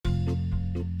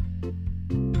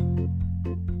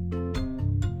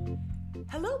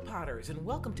Potters, and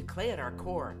welcome to Clay at Our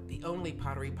Core, the only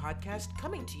pottery podcast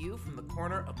coming to you from the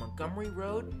corner of Montgomery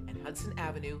Road and Hudson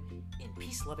Avenue in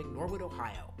peace-loving Norwood,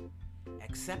 Ohio.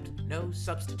 Accept no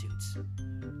substitutes.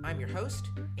 I'm your host,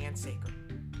 Ann Saker.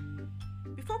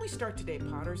 Before we start today,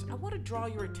 Potters, I want to draw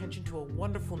your attention to a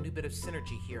wonderful new bit of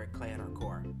synergy here at Clay at Our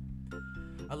Core.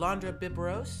 Alondra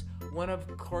Bibros, one of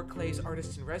Core Clay's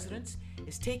artists in residence,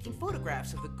 is taking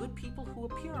photographs of the good people who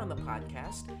appear on the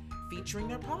podcast featuring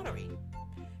their pottery.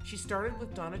 She started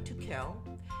with Donna Tukel,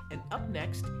 and up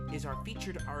next is our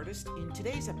featured artist in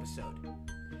today's episode.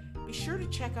 Be sure to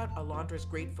check out Alondra's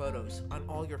great photos on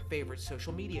all your favorite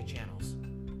social media channels.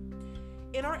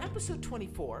 In our episode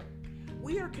 24,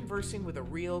 we are conversing with a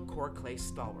real Core Clay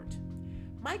stalwart.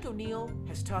 Mike O'Neill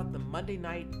has taught the Monday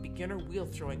night beginner wheel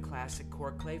throwing class at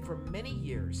Core Clay for many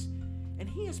years, and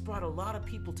he has brought a lot of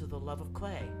people to the love of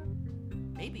clay.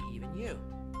 Maybe even you.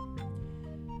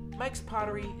 Mike's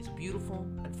pottery is beautiful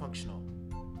and functional.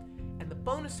 And the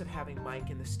bonus of having Mike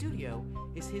in the studio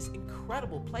is his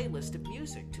incredible playlist of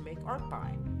music to make art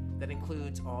by that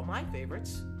includes all my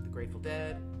favorites, The Grateful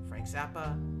Dead, Frank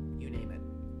Zappa, you name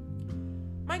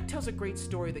it. Mike tells a great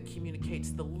story that communicates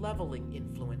the leveling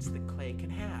influence that clay can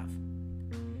have.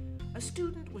 A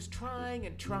student was trying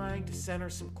to center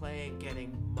some clay and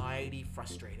getting mighty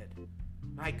frustrated.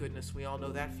 My goodness, we all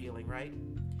know that feeling, right?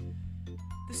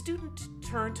 The student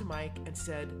turned to Mike and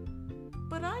said,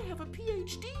 "But I have a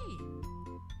PhD."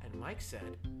 And Mike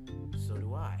said, "So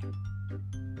do I."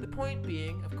 The point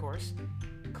being, of course,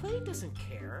 clay doesn't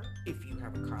care if you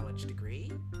have a college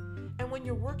degree. And when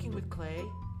you're working with clay,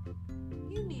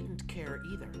 you needn't care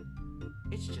either.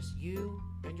 It's just you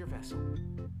and your vessel.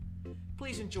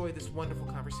 Please enjoy this wonderful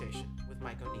conversation with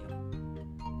Mike O'Neill.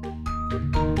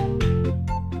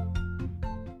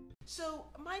 So,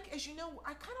 Mike, as you know,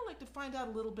 I kind of like to find out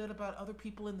a little bit about other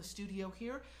people in the studio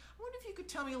here. I wonder if you could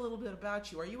tell me a little bit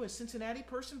about you. Are you a Cincinnati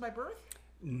person by birth?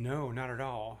 No, not at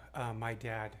all. My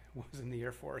dad was in the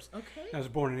Air Force. Okay. I was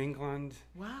born in England.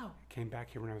 Wow. Came back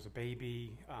here when I was a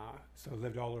baby, so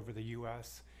lived all over the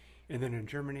U.S., and then in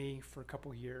Germany for a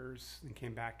couple years, and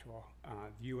came back to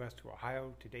the U.S., to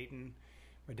Ohio, to Dayton.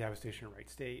 My dad was stationed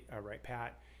at Wright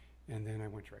Pat, and then I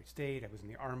went to Wright State. I was in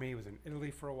the Army, was in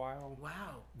Italy for a while.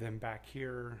 Wow. Then back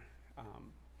here,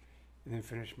 and then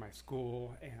finished my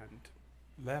school and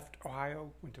left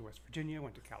Ohio, went to West Virginia,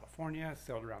 went to California,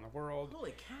 sailed around the world.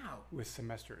 Holy cow. With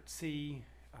semester at sea,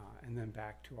 and then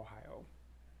back to Ohio.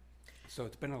 So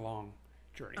it's been a long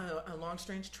journey. A long,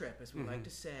 strange trip, as we like to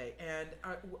say. And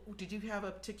did you have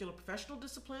a particular professional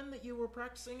discipline that you were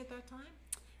practicing at that time?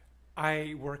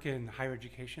 I work in higher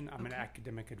education. I'm an Okay.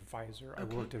 academic advisor. Okay. I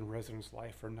worked in residence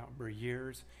life for a number of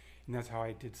years, and that's how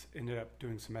I ended up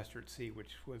doing semester at sea,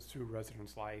 which was through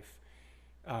residence life.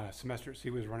 Semester at sea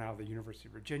was run out of the University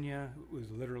of Virginia. It was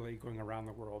literally going around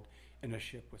the world in a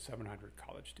ship with 700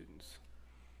 college students.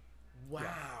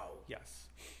 Wow. Yes.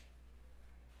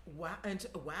 Wow. And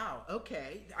wow.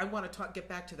 Okay. I want to get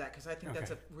back to that because I think that's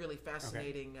a Okay. really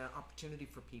fascinating opportunity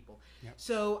for people. Yep.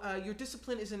 So your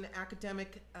discipline is in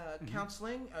academic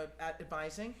counseling,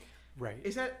 advising. Right.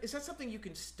 Is that something you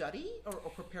can study or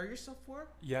prepare yourself for?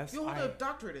 Yes. You hold a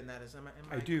doctorate in that, am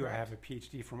I I do. correct? I have a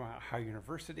PhD from Ohio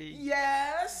University.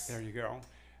 Yes. There you go.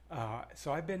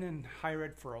 So I've been in higher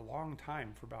ed for a long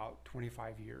time, for about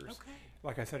 25 years. Okay.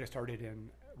 Like I said, I started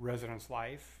in residence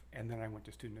life, and then I went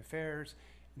to student affairs,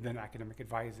 then academic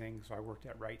advising. So I worked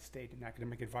at Wright State in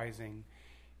academic advising,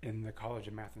 in the College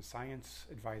of Math and Science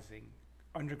advising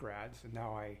undergrads, and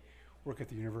now I work at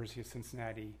the University of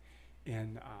Cincinnati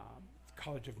in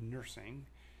College of Nursing,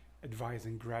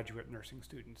 advising graduate nursing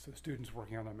students. So students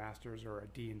working on a master's or a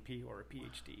D&P or a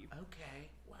PhD. Okay.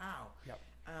 Wow. Yep.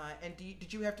 And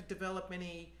did you have to develop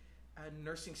any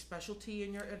nursing specialty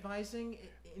in your advising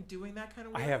in doing that kind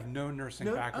of work? I have no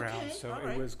nursing background, okay, so all it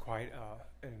right. was quite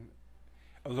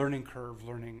a learning curve,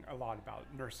 learning a lot about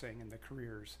nursing and the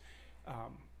careers.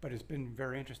 But it's been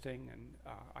very interesting, and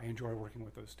I enjoy working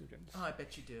with those students. Oh, I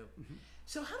bet you do.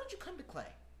 So how did you come to clay?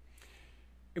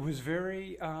 It was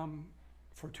very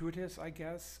fortuitous, I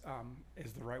guess,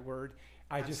 is the right word.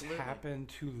 I Absolutely. just happened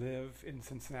to live in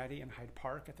Cincinnati in Hyde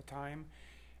Park at the time,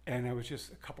 and I was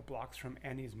just a couple blocks from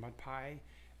Annie's Mud Pie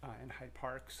in Hyde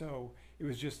Park. So it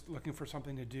was just looking for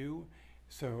something to do.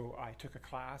 So I took a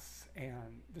class,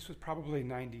 and this was probably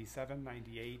 97,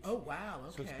 98. Oh, wow.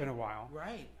 Okay. So it's been a while.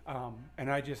 Right.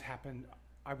 And I just happened,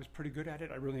 I was pretty good at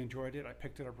it. I really enjoyed it. I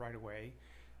picked it up right away.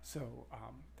 So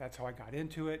that's how I got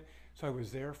into it. So I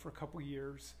was there for a couple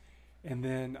years. And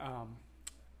then...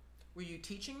 Were you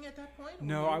teaching at that point?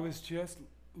 no, I was just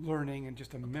learning and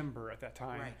just a member at that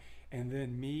time. Right. And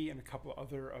then me and a couple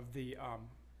other of the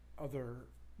other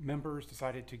members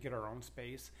decided to get our own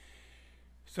space.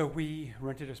 So we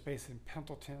rented a space in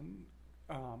Pendleton,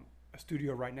 a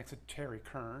studio right next to Terry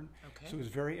Kern. Okay. So it was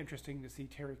very interesting to see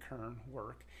Terry Kern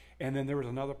work. And then there was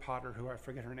another potter who I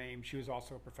forget her name. She was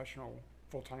also a professional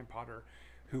full-time potter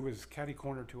who was catty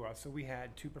corner to us. So we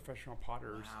had 2 professional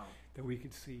potters Wow. that we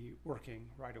could see working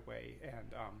right away.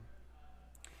 And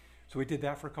so we did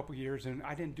that for a couple years, and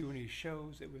I didn't do any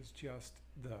shows. It was just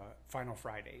the Final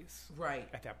Fridays Right.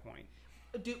 at that point.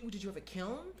 Did you have a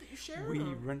kiln that you shared?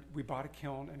 We bought a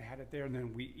kiln and had it there, and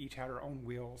then we each had our own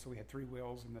wheels. So we had 3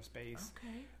 wheels in the space.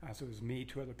 Okay. So it was me,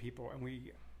 2 other people, and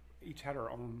we each had our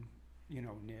own,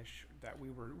 niche that we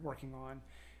were working on.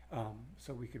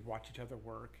 So we could watch each other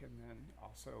work, and then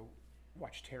also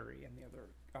watch Terry and the other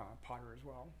potter as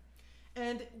well.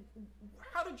 And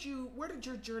where did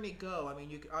your journey go? I mean,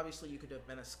 you could have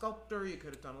been a sculptor, you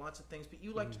could have done lots of things, but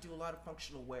you like to do a lot of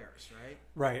functional wares, right?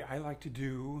 Right. I like to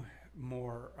do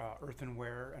more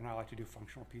earthenware, and I like to do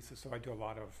functional pieces. So I do a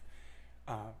lot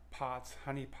of pots,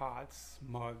 honey pots,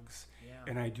 mugs,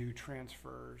 and I do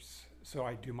transfers. So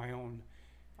I do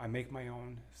I make my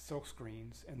own silk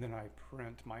screens, and then I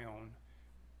print my own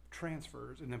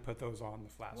transfers and then put those on the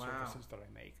flat surfaces that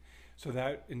I make. So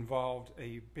that involved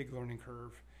a big learning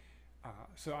curve.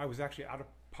 So I was actually out of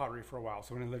pottery for a while.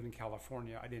 So when I lived in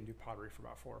California, I didn't do pottery for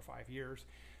about 4 or 5 years.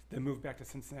 Then moved back to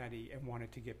Cincinnati and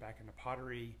wanted to get back into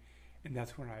pottery. And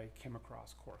that's when I came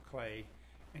across Core Clay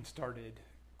and started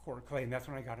Core Clay. And that's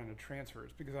when I got into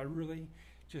transfers, because I really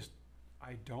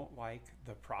I don't like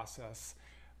the process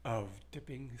of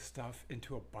dipping stuff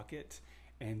into a bucket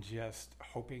and just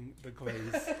hoping the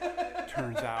glaze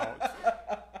turns out,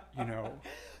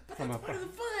 But that's part of the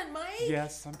fun, Mike.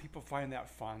 Yes, some people find that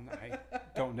fun. I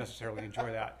don't necessarily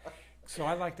enjoy that. So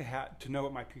I like to know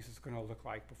what my piece is going to look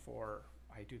like before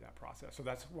I do that process. So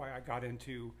that's why I got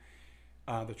into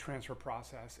the transfer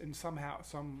process. And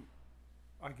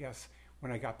I guess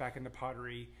when I got back into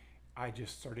pottery, I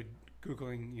just started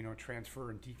Googling, transfer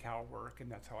and decal work,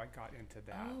 and that's how I got into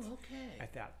that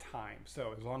at that time.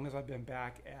 So as long as I've been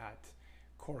back at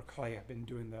Core Clay, I've been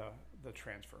doing the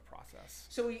transfer process.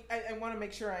 So I want to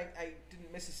make sure I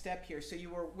didn't miss a step here. So you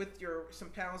were with some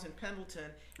pals in Pendleton,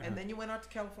 and then you went out to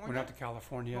California? Went out to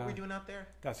California. What were you doing out there?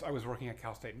 I was working at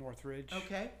Cal State Northridge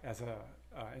as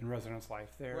in residence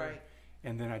life there. Right.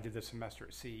 And then I did the semester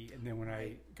at sea. And then when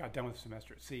I got done with the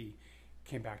semester at sea,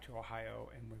 came back to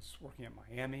Ohio and was working at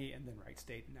Miami, and then Wright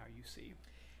State, and now UC.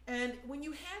 And when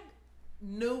you had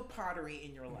no pottery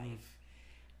in your life,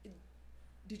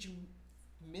 did you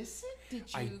miss it?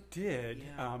 I did,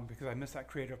 because I missed that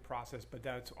creative process, but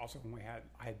that's also when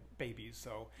I had babies,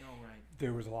 so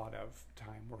there was a lot of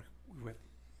time with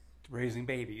raising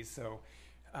babies, so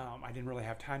I didn't really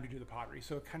have time to do the pottery,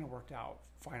 so it kind of worked out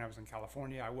fine. I was in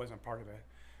California. I wasn't part of a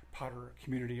potter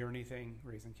community or anything,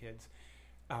 raising kids.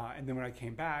 And then when I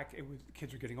came back,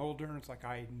 kids were getting older, and it's like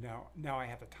now I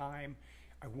have the time.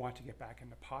 I want to get back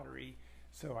into pottery,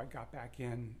 so I got back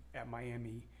in at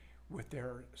Miami with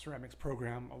their ceramics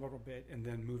program a little bit, and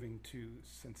then moving to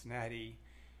Cincinnati,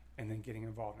 and then getting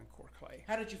involved in Core Clay.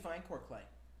 How did you find Core Clay?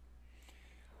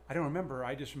 I don't remember.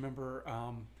 I just remember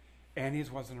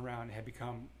Annie's wasn't around. It had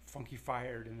become Funky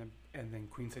Fired, and then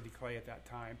Queen City Clay at that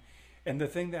time. And the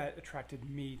thing that attracted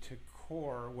me to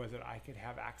Core was that I could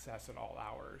have access at all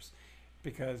hours,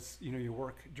 because you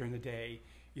work during the day,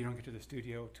 you don't get to the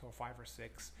studio till 5 or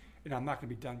 6, and I'm not going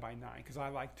to be done by 9, because I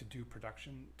like to do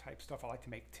production type stuff. I like to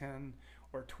make 10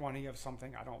 or 20 of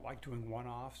something. I don't like doing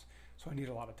one-offs, so I need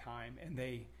a lot of time, and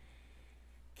they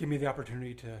give me the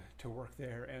opportunity to work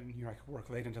there, and I could work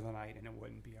late into the night and it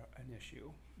wouldn't be an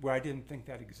issue, where I didn't think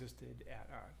that existed at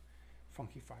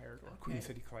Funky Fired or Queen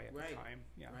City Clay at the time.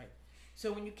 Yeah. Right.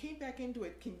 So when you came back into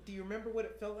it, do you remember what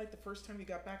it felt like the first time you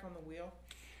got back on the wheel?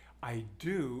 I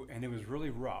do, and it was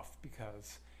really rough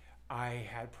because I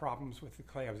had problems with the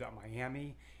clay. I was at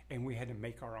Miami, and we had to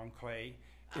make our own clay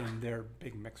in their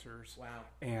big mixers. Wow.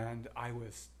 And I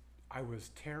was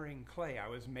tearing clay. I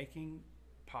was making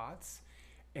pots,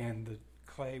 and the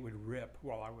clay would rip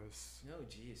while I was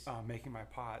making my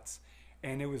pots.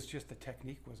 And it was just the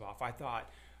technique was off. I thought,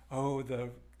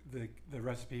 the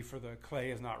recipe for the clay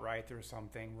is not right. There's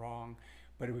something wrong.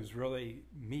 But it was really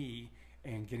me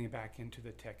and getting back into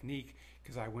the technique,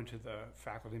 because I went to the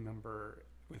faculty member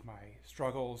with my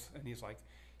struggles, and he's like,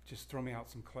 just throw me out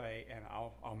some clay and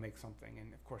I'll make something.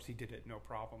 And of course he did it no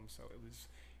problem. So it was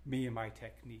me and my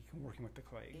technique and working with the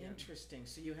clay again. Interesting.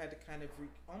 So you had to kind of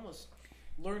almost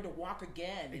learn to walk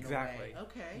again. Exactly. In a way.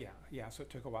 Okay. Yeah. So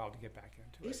it took a while to get back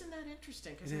into it. Isn't that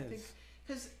interesting?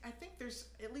 Because I think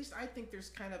there's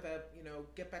kind of a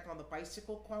get back on the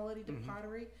bicycle quality to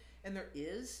pottery, and there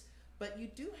is. But you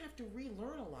do have to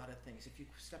relearn a lot of things if you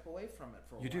step away from it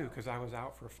for a while. You do, because I was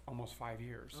out for almost 5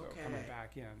 years, so Okay. coming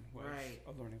back in was Right.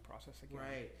 a learning process again.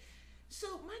 Right.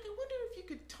 So, Mike, I wonder if you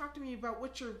could talk to me about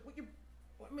what your.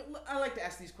 I mean, I like to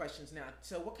ask these questions now.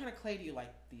 So, what kind of clay do you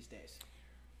like these days?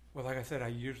 Well, like I said, I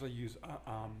usually use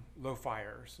low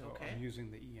fire, so Okay. I'm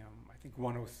using the I think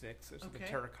 106 is the Okay.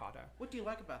 terracotta. What do you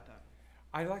like about that?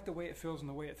 I like the way it feels and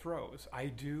the way it throws. I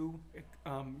do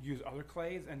use other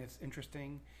clays, and it's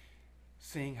interesting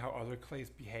seeing how other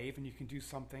clays behave. And you can do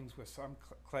some things with some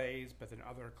clays, but then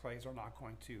other clays are not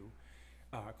going to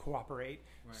cooperate.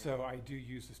 Right. So I do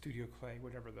use the studio clay,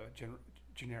 whatever the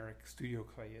generic studio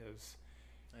clay is,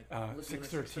 Like Laguna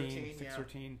 613, 613,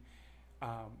 613.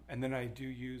 And then I do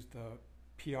use the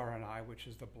PRNI, which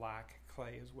is the black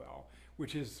clay as well,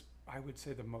 which is, I would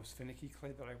say, the most finicky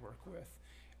clay that I work with.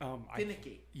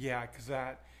 Finicky. Yeah, because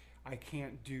that I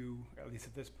can't do, at least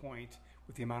at this point,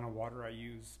 with the amount of water I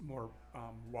use, more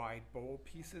wide bowl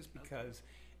pieces, because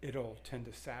it'll tend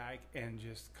to sag and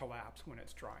just collapse when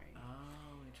it's drying.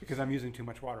 Oh, interesting. Because I'm using too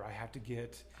much water. I have to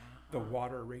get the Uh-huh.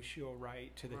 water ratio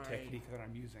right to the Right. technique that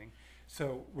I'm using.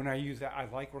 So when I use that, I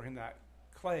like working that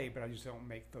clay, but I just don't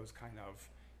make those kind of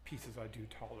pieces. I do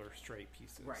taller, straight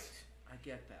pieces. Right. I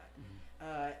get that.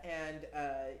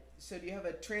 Mhm. So do you have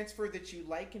a transfer that you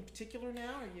like in particular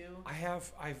now? Are you?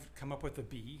 I've come up with the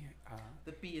B.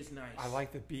 The B is nice. I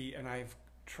like the B, and I've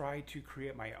tried to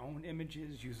create my own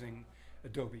images using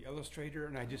Adobe Illustrator,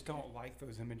 and I just don't like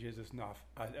those images enough.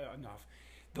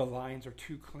 The lines are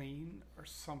too clean, or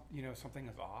something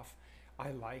is off.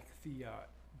 I like the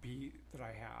B that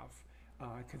I have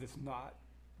because it's not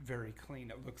very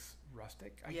clean. It looks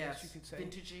rustic, I guess you could say.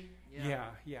 Vintagey.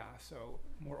 Yeah. So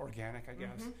more organic, I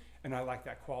guess. Mhm. And I like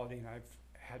that quality, and I've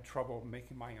had trouble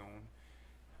making my own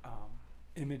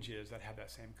images that have that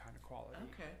same kind of quality.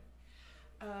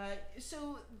 Okay.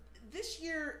 So this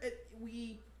year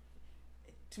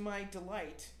to my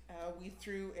delight, we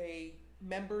threw a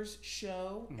members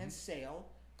show Mhm. and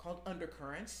sale called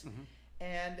Undercurrents, Mhm.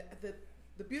 and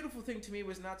the beautiful thing to me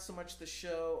was not so much the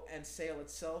show and sale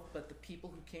itself, but the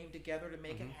people who came together to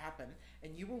make it Mhm. happen,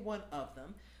 and you were one of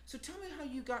them. So tell me how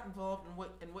you got involved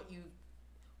and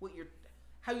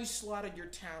how you slotted your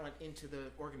talent into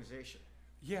the organization.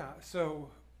 Yeah,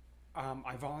 so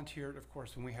I volunteered, of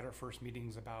course, when we had our first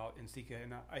meetings about NCECA,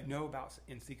 and I know about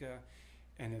NCECA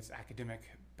and its academic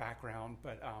background,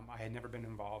 but I had never been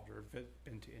involved or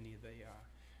been to any of the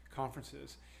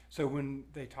conferences. So when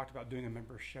they talked about doing a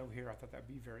member show here, I thought that'd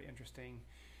be very interesting.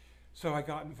 So I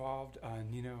got involved.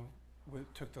 Nina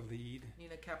took the lead.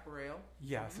 Nina Capareo.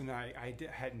 Yes, Mhm. and I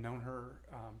hadn't known her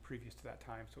previous to that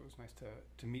time, so it was nice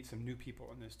to meet some new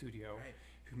people in the studio Right.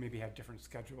 who maybe have different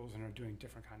schedules and are doing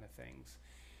different kind of things.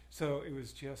 So it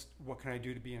was just, what can I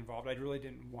do to be involved? I really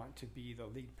didn't want to be the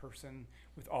lead person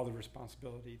with all the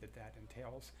responsibility that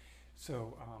entails.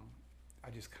 So I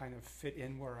just kind of fit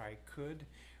in where I could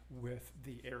with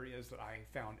the areas that I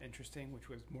found interesting, which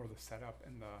was more the setup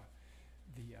and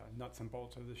the nuts and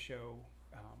bolts of the show.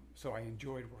 So I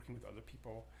enjoyed working with other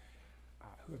people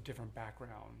who have different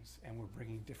backgrounds, and were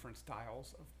bringing different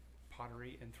styles of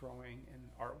pottery and throwing and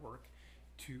artwork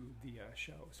to the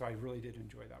show. So I really did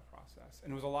enjoy that process,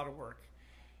 and it was a lot of work,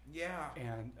 Yeah.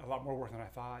 and a lot more work than I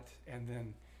thought. And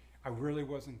then I really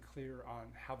wasn't clear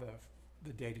on how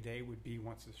the day-to-day would be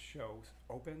once the show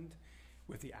opened,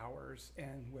 with the hours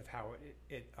and with how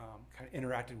it kind of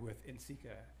interacted with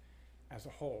NCECA as a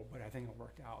whole. But I think it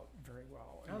worked out very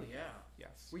well. Oh And yeah.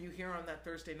 yes. Were you here on that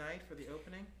Thursday night for the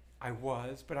opening? I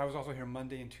was, but I was also here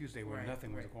Monday and Tuesday when Right,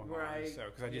 nothing was right, going right, on. So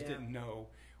because I just yeah. didn't know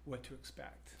what to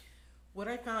expect. What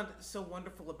I found so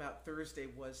wonderful about Thursday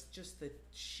was just the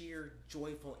sheer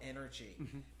joyful energy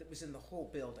Mhm. that was in the whole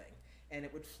building. And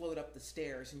it would float up the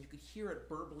stairs, and you could hear it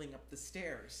burbling up the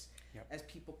stairs Yep. as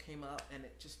people came up, and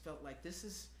it just felt like this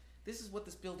is what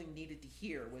this building needed to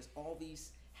hear, was all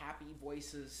these happy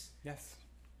voices, Yes.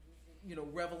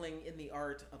 reveling in the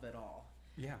art of it all.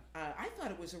 Yeah. I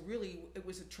thought it was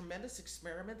a tremendous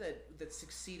experiment that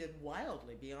succeeded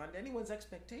wildly beyond anyone's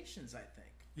expectations, I think.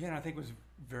 Yeah, and I think it was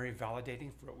very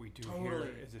validating for what we do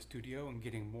Totally. here as a studio, and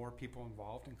getting more people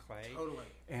involved in clay. Totally.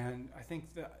 And I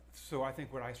think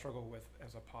what I struggle with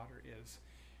as a potter is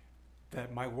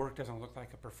that my work doesn't look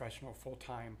like a professional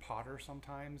full-time potter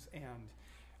sometimes. And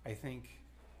I think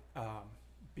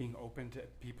being open to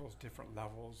people's different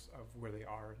levels of where they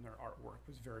are in their artwork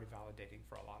was very validating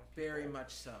for a lot of people. Very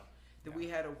much so. That Yeah. we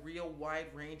had a real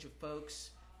wide range of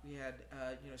folks. We had,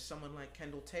 someone like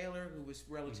Kendall Taylor, who was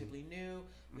relatively new.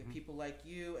 We had Mhm. people like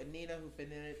you and Nina, who've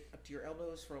been in it up to your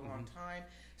elbows for a long Mhm. time.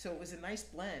 So it was a nice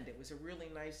blend. It was a really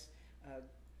nice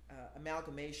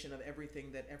amalgamation of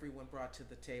everything that everyone brought to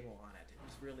the table on it. It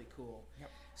was really cool.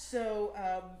 Yep. So,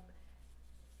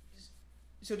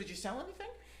 so did you sell anything?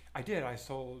 I did. I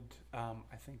sold, I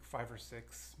think 5 or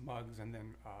 6 mugs and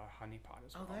then honey pot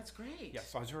as well. Oh, that's great. Yes,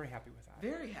 so I was very happy with that.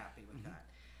 Very happy with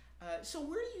that. So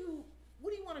what are you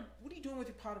doing with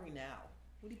your pottery now?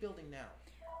 What are you building now?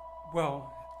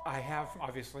 Well, I have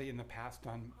obviously in the past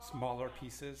done smaller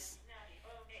pieces.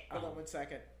 Hold on one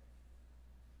second.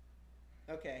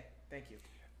 Okay, thank you.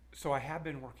 So I have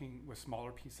been working with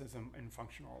smaller pieces in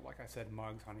functional, like I said,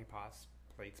 mugs, honey pots,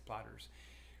 plates, platters.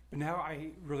 But now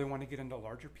I really want to get into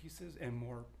larger pieces and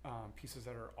more pieces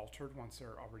that are altered once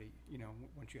they're already,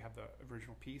 once you have the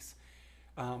original piece.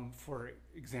 For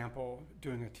example,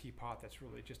 doing a teapot that's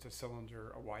really just a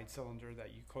cylinder, a wide cylinder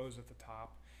that you close at the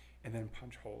top and then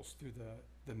punch holes through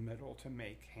the middle to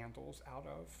make handles out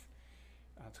of.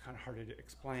 It's kind of hard to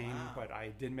explain, Wow. but I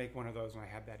did make one of those and I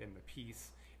had that in the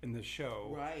piece in the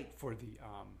show for the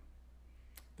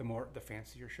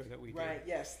fancier show that we did. Right,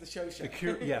 yes, the show. Yes,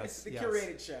 the yes.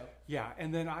 curated show. Yeah,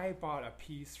 and then I bought a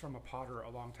piece from a potter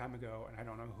a long time ago, and I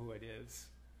don't know who it is,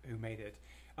 who made it,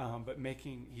 but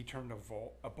he turned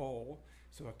a bowl,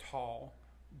 so a tall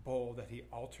bowl that he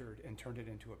altered and turned it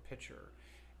into a pitcher.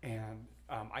 And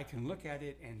I can look at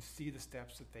it and see the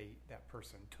steps that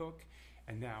person took,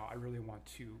 and now I really want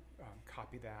to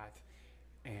copy that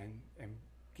and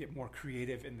get more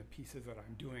creative in the pieces that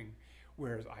I'm doing.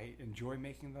 Whereas I enjoy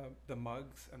making the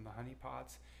mugs and the honey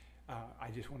pots, I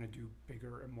just want to do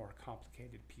bigger and more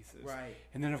complicated pieces. Right.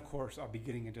 And then, of course, I'll be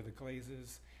getting into the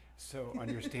glazes, so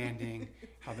understanding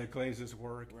how the glazes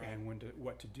work and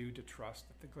what to do to trust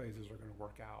that the glazes are going to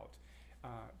work out.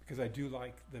 Because I do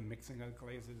like the mixing of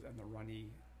glazes and the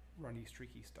runny,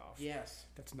 streaky stuff. Yes.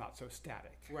 That's not so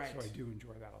static. Right. So I do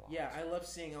enjoy that a lot. Yeah, I love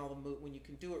seeing all the when you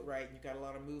can do it right and you've got a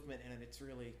lot of movement in it. It's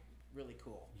really, really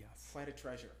cool. Yes. Quite a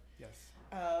treasure. Yes.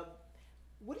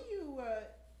 What do you?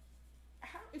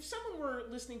 If someone were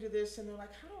listening to this and they're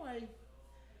like, "How do I?"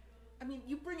 I mean,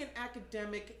 you bring an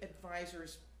academic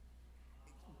advisor's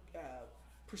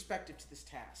perspective to this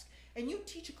task, and you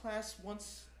teach a class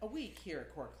once a week here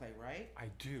at Core Clay, right? I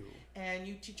do. And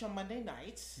you teach on Monday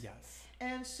nights. Yes.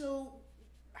 And so,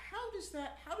 how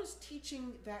does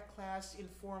teaching that class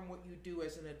inform what you do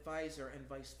as an advisor and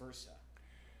vice versa?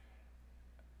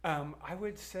 I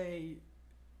would say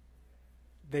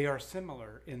they are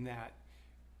similar in that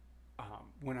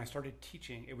when I started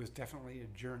teaching, it was definitely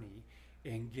a journey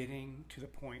in getting to the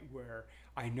point where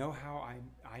I know how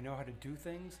to do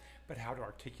things, but how to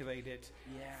articulate it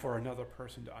for another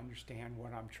person to understand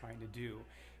what I'm trying to do.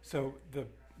 So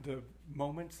the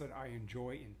moments that I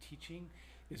enjoy in teaching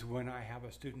is when I have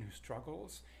a student who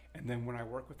struggles, and then when I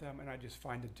work with them and I just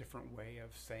find a different way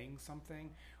of saying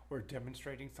something or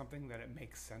demonstrating something that it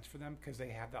makes sense for them because they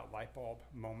have that light bulb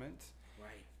moment.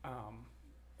 Right.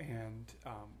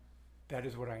 That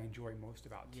is what I enjoy most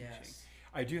about teaching. Yes.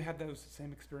 I do have those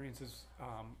same experiences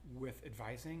with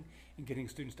advising and getting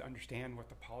students to understand what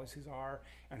the policies are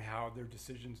and how their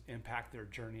decisions impact their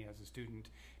journey as a student,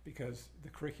 because the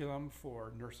curriculum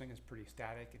for nursing is pretty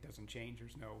static. It doesn't change.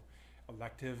 There's no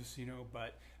electives,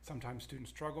 but sometimes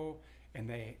students struggle and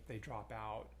they drop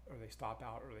out or they stop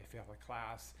out or they fail a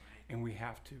class, and we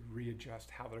have to readjust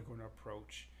how they're going to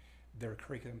approach their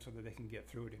curriculum so that they can get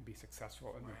through it and be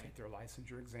successful and then take their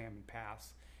licensure exam and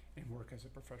pass and work as a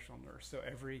professional nurse.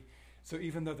 So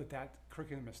even though that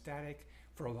curriculum is static,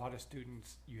 for a lot of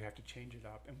students, you have to change it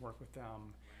up and work with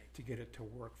them to get it to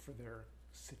work for their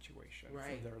situation,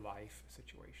 for their life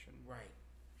situation. Right.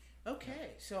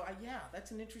 Okay. So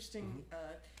that's an interesting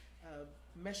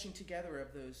meshing together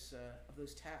of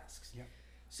those tasks. Yeah.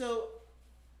 So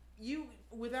you,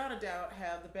 without a doubt,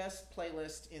 have the best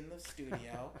playlist in the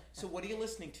studio. So what are you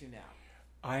listening to now?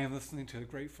 I am listening to the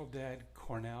Grateful Dead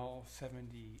Cornell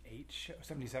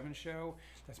 77 show.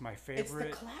 That's my favorite.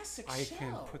 It's the classic show. I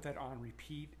can put that on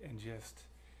repeat and just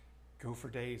go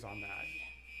for days on that.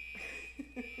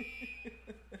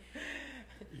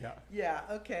 Yeah. Yeah.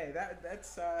 Okay.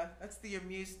 That's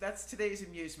today's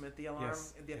amusement. The alarm,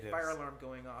 the fire alarm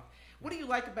going off. What do you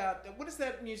like about? What does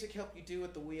that music help you do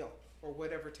at the wheel or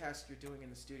whatever task you're doing in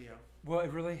the studio? Well,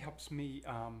 it really helps me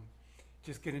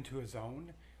just get into a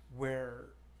zone where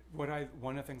one of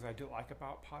the things I do like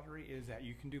about pottery is that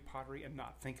you can do pottery and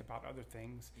not think about other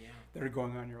things that are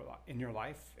going on in your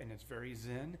life, and it's very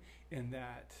zen in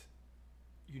that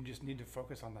you just need to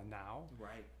focus on the now,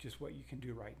 just what you can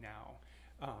do right now,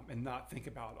 and not think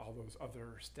about all those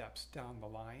other steps down the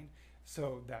line.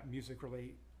 So that music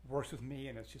really works with me,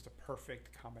 and it's just a perfect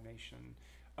combination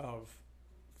of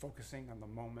focusing on the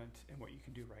moment and what you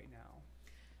can do right now.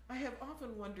 I have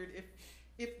often wondered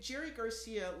if Jerry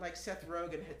Garcia, like Seth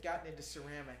Rogen, had gotten into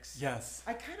ceramics, Yes.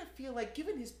 I kind of feel like,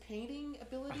 given his painting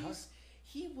abilities,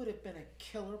 he would have been a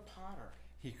killer potter.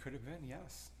 He could have been,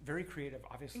 yes. Very creative,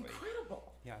 obviously.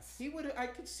 Incredible. Yes. He would. I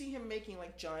could see him making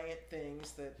like giant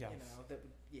things that Yes.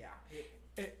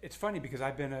 It, It's funny because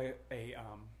I've been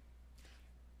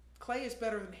clay is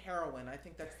better than heroin. I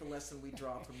think that's the lesson we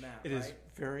draw from that. It right? is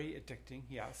very addicting,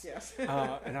 yes. Yes.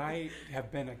 And I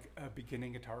have been a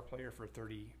beginning guitar player for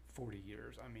 30, 40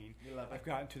 years. I mean, You love it. I've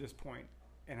gotten to this point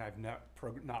and I've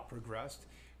not progressed,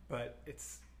 but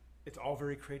it's all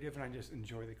very creative, and I just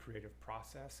enjoy the creative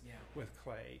process Yeah. with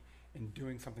clay and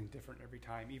doing something different every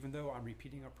time. Even though I'm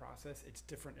repeating a process, it's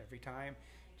different every time,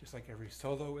 just like every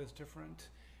solo is different.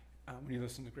 When you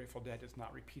listen to Grateful Dead, it's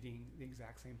not repeating the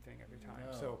exact same thing every time.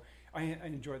 No. So I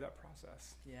enjoy that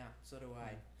process. Yeah, so do I.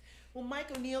 Well,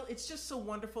 Mike O'Neill, it's just so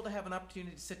wonderful to have an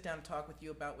opportunity to sit down and talk with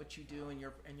you about what you do and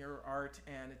your art,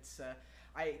 and it's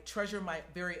I treasure my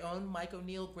very own Mike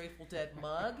O'Neill Grateful Dead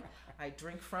mug. I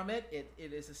drink from it. It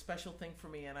is a special thing for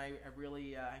me, and I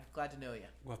really I'm glad to know you.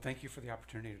 Well, thank you for the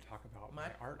opportunity to talk about my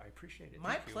art. I appreciate it.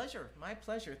 My Thank you. pleasure. My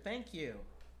pleasure. Thank you.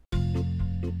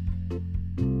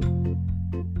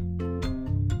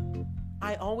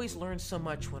 I always learn so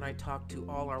much when I talk to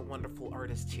all our wonderful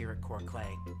artists here at Core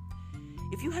Clay.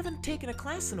 If you haven't taken a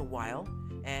class in a while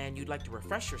and you'd like to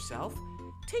refresh yourself,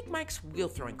 take Mike's wheel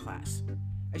throwing class.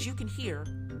 As you can hear,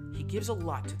 he gives a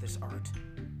lot to this art.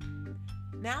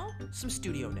 Now, some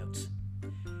studio notes.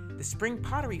 The Spring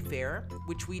Pottery Fair,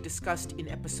 which we discussed in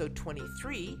episode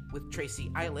 23 with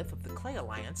Tracy Iliff of the Clay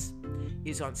Alliance,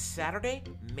 is on Saturday,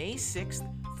 May 6th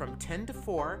from 10 to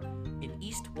 4 in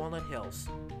East Walnut Hills.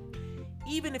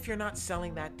 Even if you're not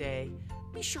selling that day,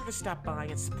 be sure to stop by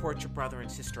and support your brother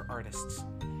and sister artists.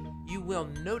 You will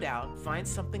no doubt find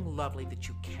something lovely that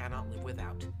you cannot live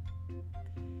without.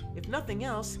 If nothing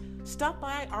else, stop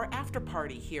by our after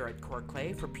party here at Core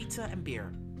Clay for pizza and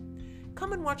beer.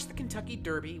 Come and watch the Kentucky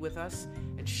Derby with us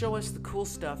and show us the cool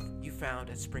stuff you found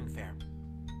at Spring Fair.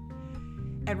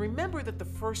 And remember that the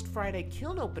first Friday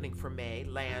kiln opening for May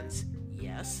lands,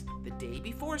 yes, the day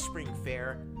before Spring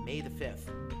Fair, May the 5th.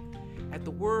 At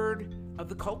the word of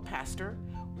the cult pastor,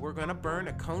 we're going to burn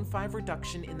a Cone 5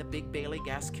 reduction in the Big Bailey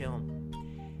gas kiln.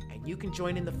 And you can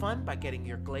join in the fun by getting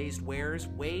your glazed wares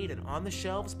weighed and on the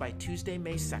shelves by Tuesday,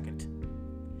 May 2nd.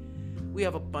 We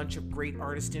have a bunch of great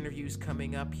artist interviews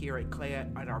coming up here at Clay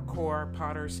at our Core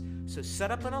Potters, so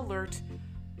set up an alert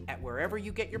at wherever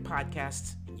you get your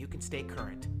podcasts and you can stay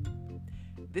current.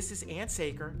 This is Ann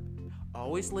Saker,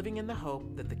 always living in the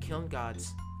hope that the kiln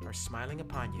gods are smiling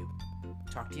upon you.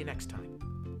 Talk to you next time.